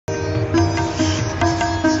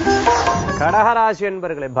கடகராசி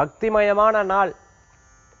என்பர்களே, பக்திமயமான நாள்.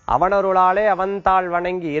 அவனருளாலே அவன்தாள்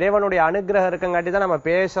வணங்கி இறைவனுடைய அனுகிரகம் இருக்கங்காட்டி தான் நம்ம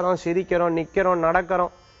பேசுறோம், சிரிக்கிறோம், நிக்கிறோம்,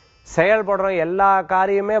 நடக்கிறோம், செயல்படுறோம். எல்லா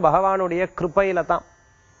காரியமே பகவானுடைய கிருப்பையில தான்.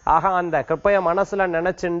 ஆக அந்த கிருப்பைய மனசுல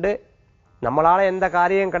நினைச்சுண்டு நம்மளால எந்த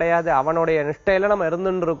காரியம் கிடையாது, அவனுடைய நிஷ்டையில நம்ம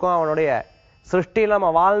இருந்துட்டு இருக்கோம், அவனுடைய சிருஷ்டியில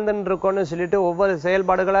நம்ம வாழ்ந்துட்டு இருக்கோம்னு சொல்லிட்டு ஒவ்வொரு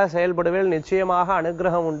செயல்பாடுகளா செயல்படுவேல் நிச்சயமாக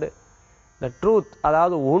அனுகிரகம் உண்டு. இந்த ட்ரூத்,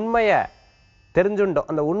 அதாவது உண்மையை தெரிஞ்சுட்டோம்.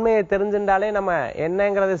 அந்த உண்மையை தெரிஞ்சுட்டாலே நம்ம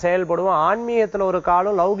என்னங்கிறது செயல்படுவோம். ஆன்மீகத்துல ஒரு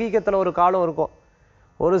காலம், லௌகீகத்துல ஒரு காலம் இருக்கும்.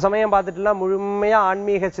 ஒரு சமயம் பார்த்துட்டுலாம் முழுமையா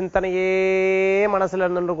ஆன்மீக சிந்தனையே மனசுல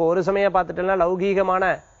இருந்துட்டு இருக்கும். ஒரு சமயம் பார்த்துட்டுலாம்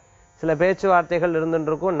லௌகீகமான சில பேச்சுவார்த்தைகள் இருந்துட்டு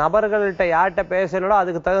இருக்கும். நபர்கள்ட்ட யார்கிட்ட பேசணும்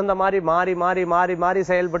அதுக்கு தகுந்த மாதிரி மாறி மாறி மாறி மாறி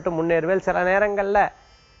செயல்பட்டு முன்னேறுவேல். சில நேரங்கள்ல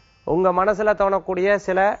உங்க மனசுல தோணக்கூடிய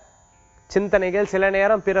சில சிந்தனைகள், சில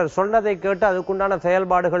நேரம் பிறர் சொன்னதை கேட்டு அதுக்குண்டான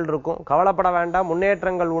செயல்பாடுகள் இருக்கும். கவலைப்பட வேண்டாம்,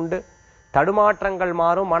 முன்னேற்றங்கள் உண்டு. தடுமாற்றங்கள்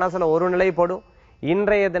மாறும், மனசுல ஒரு நிலைப்படும்.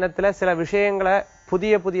 இன்றைய தினத்துல சில விஷயங்களை,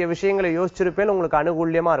 புதிய புதிய விஷயங்களை யோசிச்சிருப்பேன், உங்களுக்கு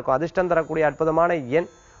அனுகூல்யமா இருக்கும். அதிர்ஷ்டம் தரக்கூடிய அற்புதமான எண்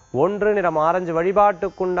 1, நிறம் ஆரஞ்சு.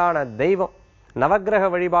 வழிபாட்டுக்குண்டான தெய்வம் நவக்கிரக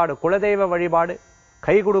வழிபாடு, குலதெய்வ வழிபாடு,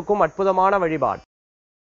 கை கொடுக்கும் அற்புதமான வழிபாடு.